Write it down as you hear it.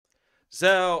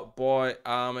Zel Boy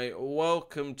Army,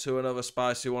 welcome to another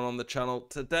spicy one on the channel.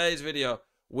 Today's video,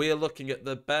 we are looking at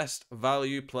the best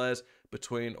value players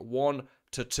between 1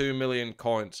 to 2 million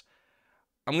coins.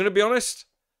 I'm going to be honest,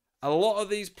 a lot of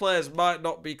these players might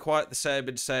not be quite the same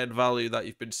insane value that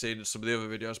you've been seeing in some of the other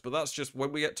videos, but that's just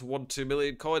when we get to 1 to 2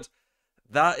 million coins,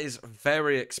 that is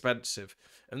very expensive.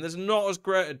 And there's not as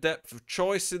great a depth of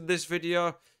choice in this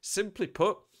video. Simply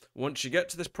put, once you get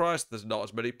to this price, there's not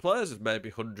as many players as maybe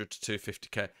 100 to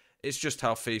 250k. It's just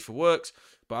how FIFA works.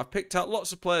 But I've picked out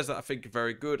lots of players that I think are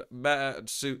very good, meta, and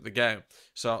suit the game.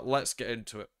 So let's get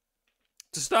into it.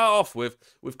 To start off with,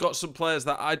 we've got some players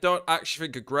that I don't actually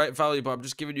think are great value, but I'm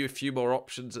just giving you a few more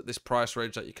options at this price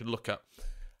range that you can look at.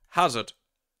 Hazard.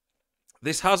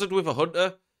 This Hazard with a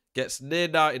Hunter gets near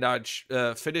 99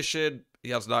 finishing.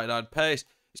 He has 99 pace.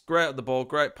 He's great on the ball,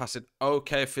 great passing,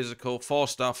 okay physical,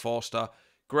 4-star, 4-star.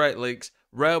 Great links.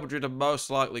 Real Madrid are most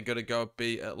likely going to go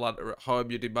beat Atlanta at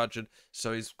home, you'd imagine.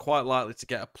 So he's quite likely to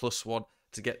get a +1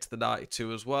 to get to the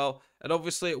 92 as well. And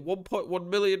obviously at 1.1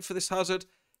 million for this Hazard,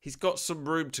 he's got some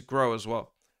room to grow as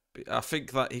well. I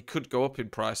think that he could go up in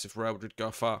price if Real Madrid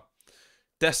go far.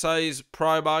 Desai's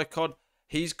prime icon.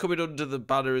 He's coming under the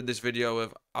banner in this video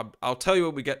of, I'll tell you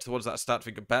when we get to the ones that I start to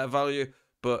think are better value,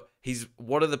 but he's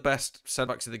one of the best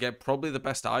centre-backs in the game, probably the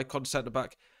best icon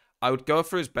centre-back. I would go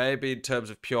for his baby in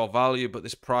terms of pure value, but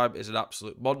this prime is an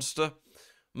absolute monster.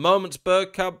 Moments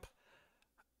Bergkamp.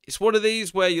 It's one of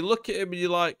these where you look at him and you're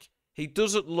like, he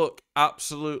doesn't look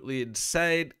absolutely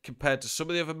insane compared to some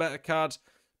of the other meta cards,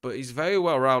 but he's very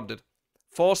well rounded.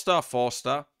 4-star,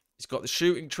 4-star. He's got the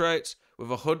shooting traits with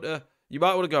a Hunter. You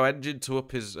might want to go engine to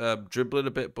up his dribbling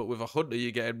a bit, but with a Hunter, you're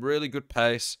getting really good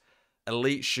pace,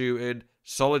 elite shooting,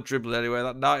 solid dribbling anyway.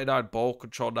 That 99 ball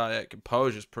control, 98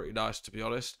 composure is pretty nice, to be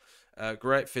honest.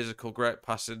 Great physical, great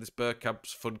passing. This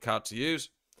Bergkamp's fun card to use.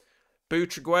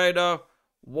 Butragueño,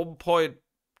 1.2,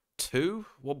 1.3,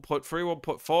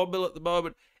 1.4 mil at the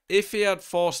moment. If he had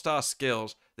 4-star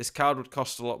skills, this card would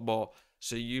cost a lot more.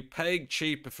 So you're paying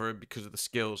cheaper for him because of the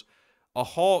skills. A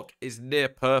Hawk is near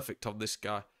perfect on this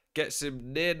guy. Gets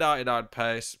him near 99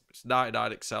 pace. It's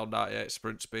 99 excel, 98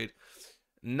 sprint speed.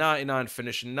 99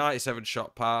 finishing, 97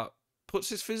 shot power. Puts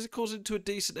his physicals into a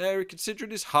decent area.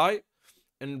 Considering his height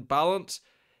and balance,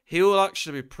 he will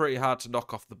actually be pretty hard to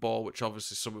knock off the ball, which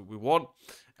obviously is something we want.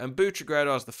 And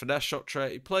Butragueño has the finesse shot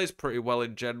trait. He plays pretty well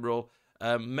in general.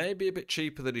 Maybe a bit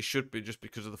cheaper than he should be just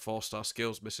because of the 4-star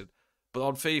skills missing. But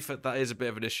on FIFA, that is a bit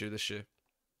of an issue this year.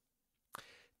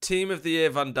 Team of the Year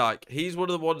Van Dijk. He's one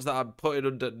of the ones that I'm putting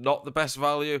under not the best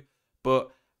value,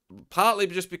 but partly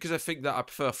just because I think that I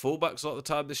prefer fullbacks a lot of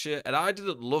the time this year. And I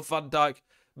didn't love Van Dijk,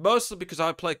 mostly because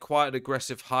I play quite an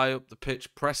aggressive, high up the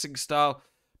pitch pressing style.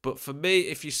 But for me,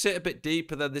 if you sit a bit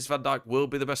deeper, then this Van Dijk will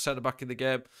be the best centre-back in the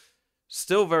game.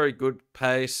 Still very good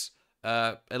pace,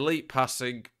 elite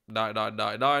passing,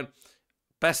 99-99.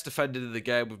 Best defended in the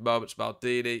game with Moments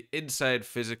Maldini. Insane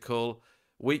physical.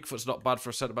 Weak foot's not bad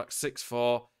for a centre-back,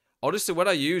 6'4". Honestly, when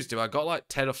I used him, I got like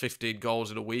 10 or 15 goals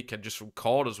in a weekend just from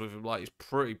corners with him. Like, he's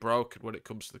pretty broken when it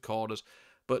comes to the corners.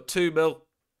 But 2 mil,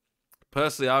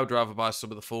 personally, I would rather buy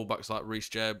some of the fullbacks like Reece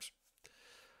James.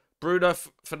 Bruno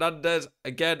Fernandes,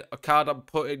 again, a card I'm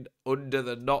putting under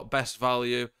the not best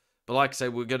value. But like I say,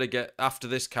 we're going to get, after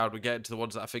this card, we're getting to the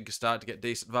ones that I think are starting to get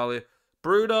decent value.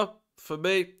 Bruno, for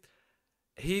me,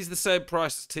 he's the same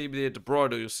price as Team of the Year De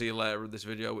Bruyne, you'll see later in this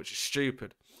video, which is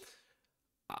stupid.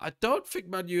 I don't think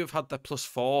Man U have had their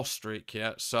 +4 streak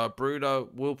yet, so Bruno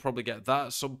will probably get that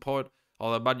at some point.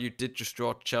 Although Man U did just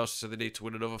draw Chelsea, so they need to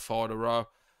win another 4 in a row.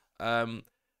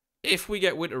 If we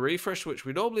get Winter Refresh, which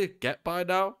we normally get by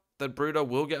now, then Bruno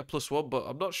will get a +1, but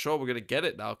I'm not sure we're going to get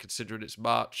it now, considering it's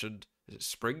March and is it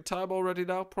springtime already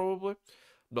now, probably?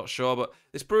 I'm not sure, but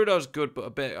this Bruno's good, but a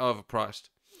bit overpriced.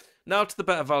 Now to the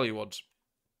better value ones.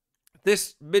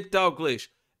 This mid-Dalglish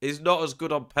is not as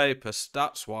good on paper,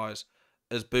 stats-wise,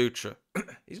 as Butra.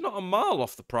 He's not a mile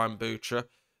off the prime Butra,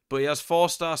 but he has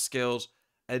 4-star skills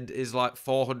and is like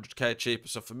 400k cheaper.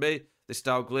 So for me, this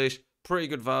Dalglish, pretty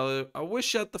good value. I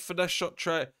wish he had the finesse shot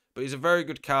trait, but he's a very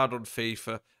good card on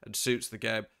FIFA and suits the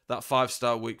game. That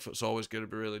 5-star weak foot's always going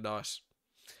to be really nice.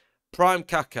 Prime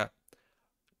Kaka.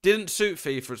 Didn't suit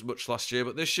FIFA as much last year,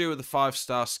 but this year with the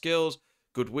 5-star skills,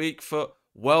 good weak foot,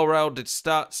 well-rounded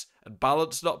stats, and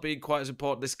balance not being quite as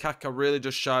important, this Kaka really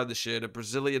just shined this year in a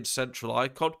Brazilian central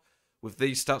icon with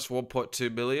these stats,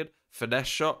 1.2 million, finesse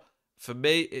shot. For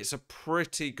me, it's a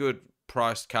pretty good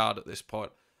priced card at this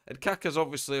point. And Kaka's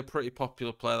obviously a pretty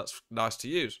popular player that's nice to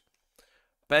use.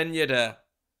 Ben Yedder.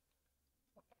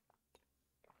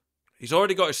 He's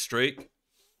already got his streak.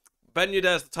 Ben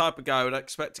Yedder's the type of guy who would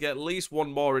expect to get at least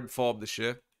one more in form this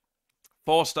year.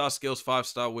 4-star skills,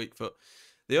 5-star weak foot.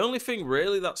 The only thing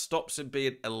really that stops him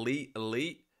being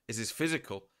elite is his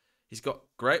physical. He's got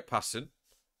great passing,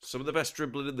 some of the best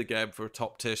dribbling in the game for a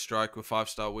top-tier striker with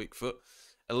 5-star weak foot,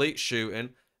 elite shooting,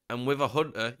 and with a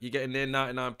hunter, you're getting near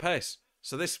 99 pace.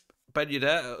 So this Ben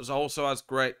Yedder also has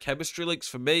great chemistry links.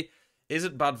 For me,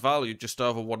 isn't bad value, just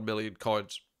over 1 million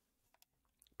coins.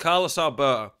 Carlos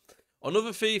Alberto. On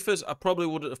other FIFAs, I probably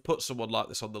wouldn't have put someone like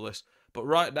this on the list. But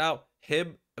right now,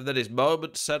 him and then his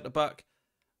Moments centre-back,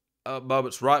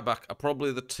 Moments right-back are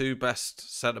probably the two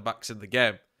best centre-backs in the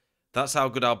game. That's how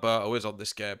good Alberto is on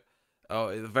this game.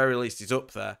 At the very least, he's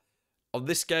up there. On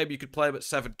this game, you could play him at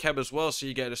 7 chem as well, so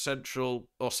you get a central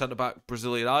or centre-back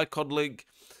Brazilian icon link.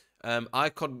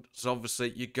 Icons,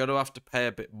 obviously, you're going to have to pay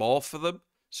a bit more for them,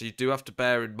 so you do have to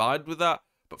bear in mind with that.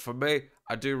 But for me,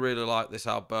 I do really like this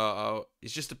Alberto.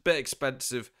 He's just a bit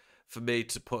expensive for me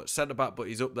to put centre-back, but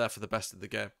he's up there for the best of the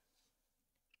game.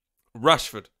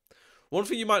 Rashford. One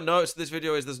thing you might notice in this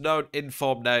video is there's no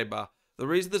informed Neymar. The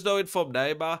reason there's no informed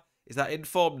Neymar is that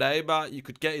informed Neymar, you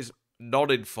could get his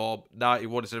non-informed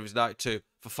 91 instead of his 92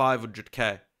 for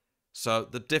 500k. So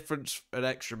the difference, an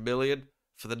extra million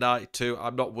for the 92,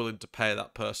 I'm not willing to pay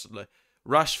that personally.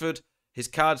 Rashford, his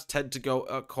cards tend to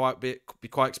go be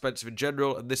quite expensive in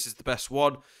general, and this is the best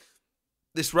one.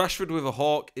 This Rashford with a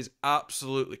hawk is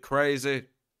absolutely crazy.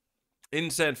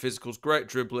 Insane physicals, great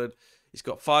dribbling. He's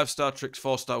got 5-star tricks,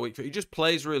 4-star weak foot. He just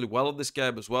plays really well in this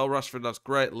game as well. Rashford has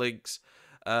great links.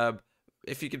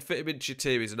 If you can fit him into your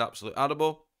team, he's an absolute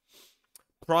animal.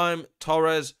 Prime,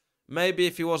 Torres. Maybe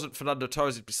if he wasn't Fernando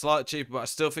Torres, he'd be slightly cheaper, but I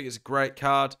still think it's a great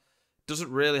card.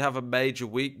 Doesn't really have a major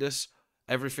weakness.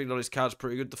 Everything on his card's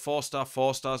pretty good. The 4-star,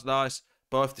 4-star's nice.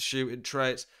 Both the shooting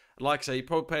traits. And like I say, you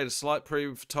probably paid a slight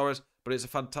premium for Torres, but it's a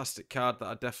fantastic card that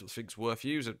I definitely think is worth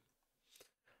using.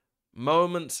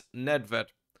 Moments Nedved.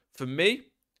 For me,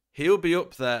 he'll be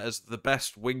up there as the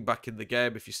best wing-back in the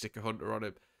game if you stick a hunter on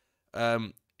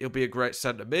him. He'll be a great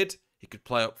centre mid. He could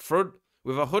play up front.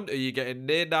 With a hunter, you're getting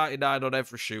near 99 on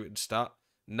every shooting stat.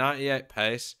 98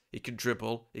 pace. He can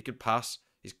dribble. He can pass.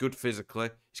 He's good physically.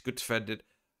 He's good defending.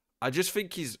 I just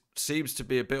think he seems to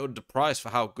be a bit underpriced for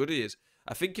how good he is.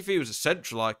 I think if he was a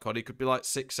central icon, he could be like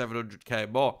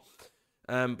 600-700k more.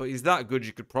 But he's that good,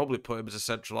 you could probably put him as a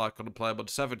central icon and play him on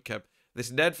 7 chem.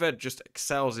 This Nedved just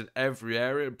excels in every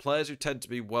area, and players who tend to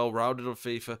be well-rounded on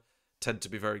FIFA tend to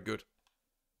be very good.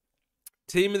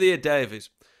 Team of the Year Davies.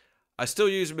 I still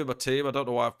use him in my team. I don't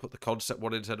know why I've put the concept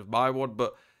one instead of my one,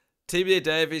 but Team of the Year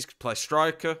Davies could play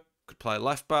striker, could play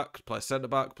left-back, could play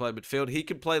centre-back, could play midfield. He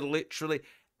can play literally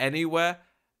anywhere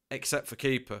except for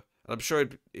keeper. And I'm sure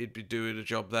he'd be doing a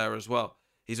job there as well.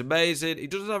 He's amazing. He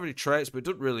doesn't have any traits, but it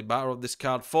doesn't really matter on this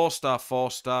card. 4-star,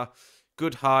 4-star,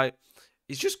 good height.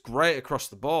 He's just great across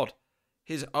the board.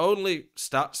 His only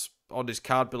stats on his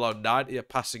card below 90 are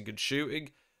passing and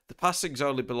shooting. The passing's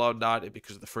only below 90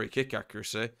 because of the free kick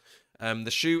accuracy.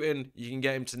 The shooting, you can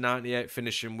get him to 98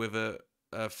 finishing with a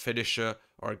finisher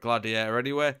or a gladiator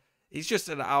anyway. He's just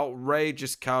an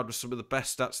outrageous card with some of the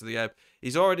best stats in the game.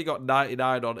 He's already got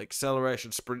 99 on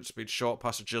acceleration, sprint speed, short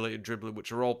pass, agility, and dribbling,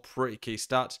 which are all pretty key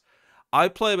stats. I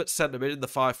play him at centre mid in the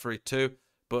 5-3-2,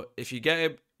 but if you get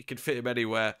him, you can fit him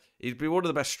anywhere. He'd be one of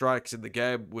the best strikers in the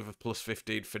game with a plus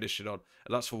 15 finishing on,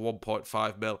 and that's for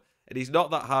 1.5 mil. And he's not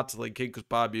that hard to link in because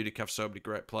Bayern Munich have so many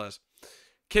great players.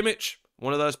 Kimmich,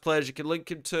 one of those players you can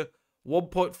link him to.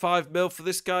 1.5 mil for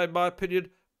this guy, in my opinion.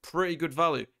 Pretty good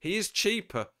value. He is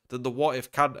cheaper than the What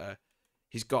If Kante.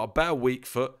 He's got a better weak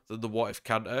foot than the What If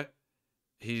Kante.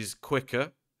 He's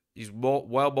quicker. He's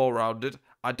well more rounded.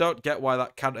 I don't get why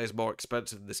that Kante is more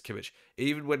expensive than this Kimmich.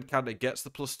 Even when Kante gets the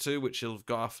 +2, which he'll have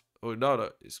got off. Oh, no.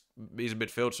 He's a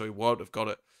midfield, so he won't have got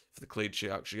it for the clean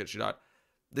sheet actually against United.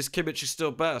 This Kimmich is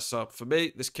still better. So for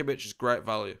me, this Kimmich is great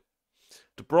value.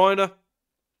 De Bruyne,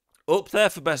 up there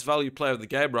for best value player in the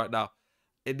game right now.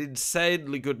 An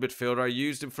insanely good midfielder. I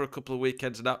used him for a couple of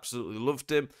weekends and absolutely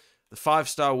loved him. The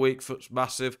 5-star weak foot's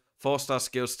massive. 4-star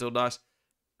skill's still nice.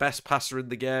 Best passer in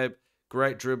the game.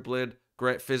 Great dribbling.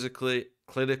 Great physically.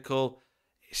 Clinical.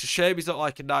 It's a shame he's not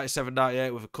like a 97,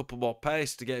 98 with a couple more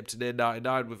pace to get him to near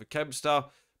 99 with a chem star.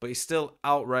 But he's still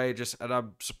outrageous and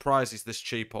I'm surprised he's this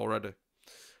cheap already.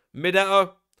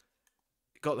 Mineto.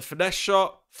 Got the finesse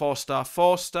shot. 4-star,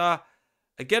 4-star.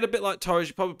 Again, a bit like Torres.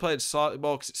 You're probably playing slightly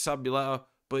more because it's Samuelito.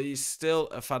 But he's still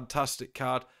a fantastic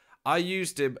card. I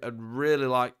used him and really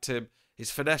liked him.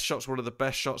 His finesse shot's one of the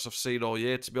best shots I've seen all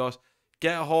year, to be honest.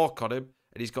 Get a hawk on him,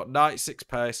 and he's got 96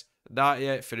 pace,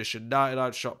 98 finishing,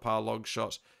 99 shot power, long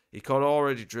shots. He can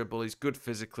already dribble. He's good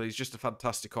physically. He's just a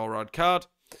fantastic all-round card.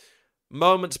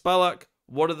 Moments Ballack,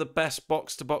 one of the best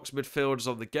box-to-box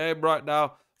midfielders on the game right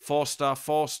now. 4-star,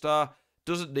 4-star.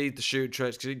 Doesn't need the shooting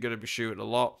traits because he's going to be shooting a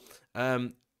lot.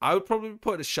 I would probably be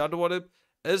putting a shadow on him.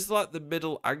 As like the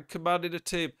middle anchor man in a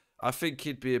team, I think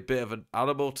he'd be a bit of an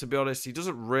animal, to be honest. He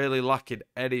doesn't really lack in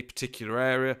any particular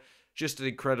area. Just an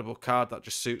incredible card that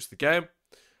just suits the game.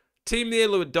 Team the year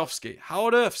Lewandowski. How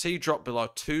on earth has he dropped below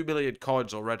 2 million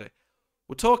coins already?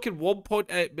 We're talking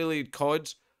 1.8 million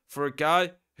coins for a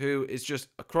guy who is just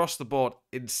across the board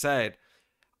insane.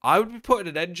 I would be putting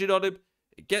an engine on him.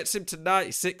 It gets him to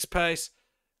 96 pace.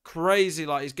 Crazy.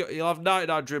 Like he'll have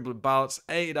 99 dribbling balance,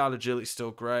 89 agility,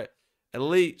 still great.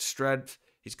 Elite strength.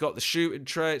 He's got the shooting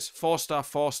traits. 4-star,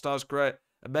 4-star's great.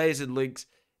 Amazing links.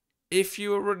 If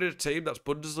you are running a team that's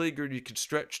Bundesliga and you can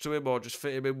stretch to him or just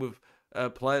fit him in with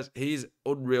players, he's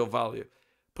unreal value.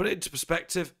 Put it into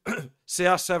perspective.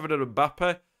 CR7 and Mbappe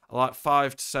are like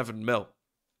 5 to 7 mil.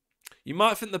 You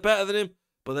might think they're better than him,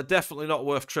 but they're definitely not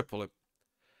worth tripling.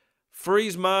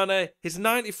 Freeze Mane. His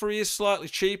 93 is slightly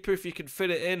cheaper if you can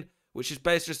fit it in, which is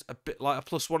basically just a bit like a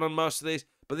 +1 on most of these.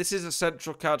 But this is a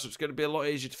central card, so it's going to be a lot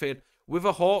easier to fit in. With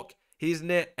a Hawk, he's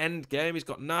near end game. He's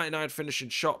got 99 finishing,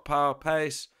 shot power,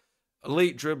 pace,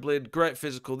 elite dribbling, great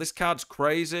physical. This card's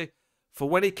crazy. For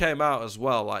when he came out as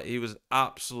well, like he was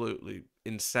absolutely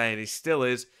insane. He still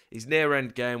is. He's near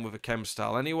end game with a chem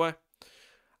style anyway.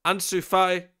 Ansu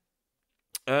Fati,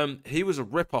 he was a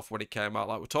rip-off when he came out.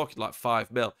 Like we're talking like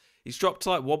 5 mil. He's dropped to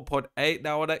like 1.8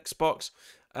 now on Xbox.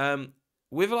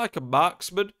 With like a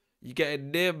marksman, you're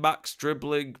getting near max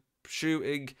dribbling,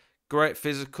 shooting, great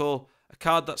physical. A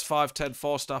card that's 5'10",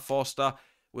 4-star, 4-star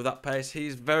with that pace.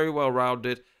 He's very well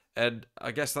rounded. And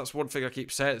I guess that's one thing I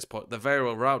keep saying at this point. They're very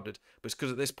well rounded. But it's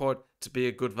because at this point, to be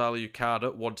a good value card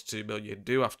at 1 to 2 million, you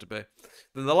do have to be.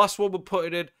 Then the last one we're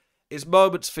putting in is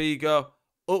Moments Figo.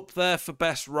 Up there for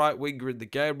best right winger in the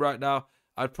game right now.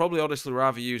 I'd probably honestly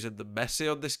rather use the Messi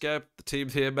on this game. The team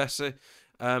here, Messi.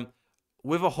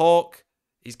 With a Hawk,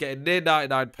 he's getting near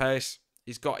 99 pace.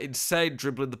 He's got insane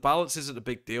dribbling. The balance isn't a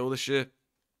big deal this year.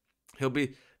 He'll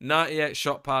be 98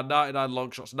 shot power, 99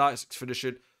 long shots, 96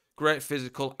 finishing. Great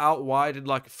physical, out wide in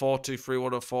like a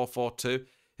 4-2-3-1 or 4-4-2.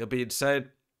 He'll be insane.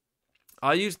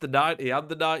 I used the 90 and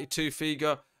the 92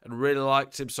 Figo and really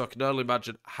liked him, so I can only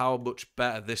imagine how much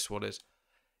better this one is.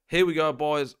 Here we go,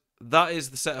 boys. That is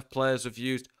the set of players we've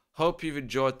used. Hope you've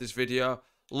enjoyed this video.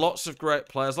 Lots of great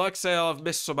players. Like I say, I've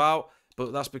missed some out,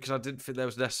 but that's because I didn't think they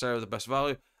was necessarily the best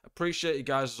value. Appreciate you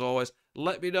guys as always.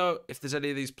 Let me know if there's any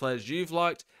of these players you've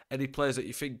liked, any players that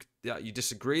you think that you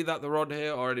disagree that they're on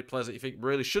here, or any players that you think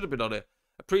really should have been on here.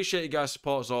 Appreciate you guys'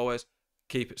 support as always.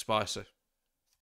 Keep it spicy.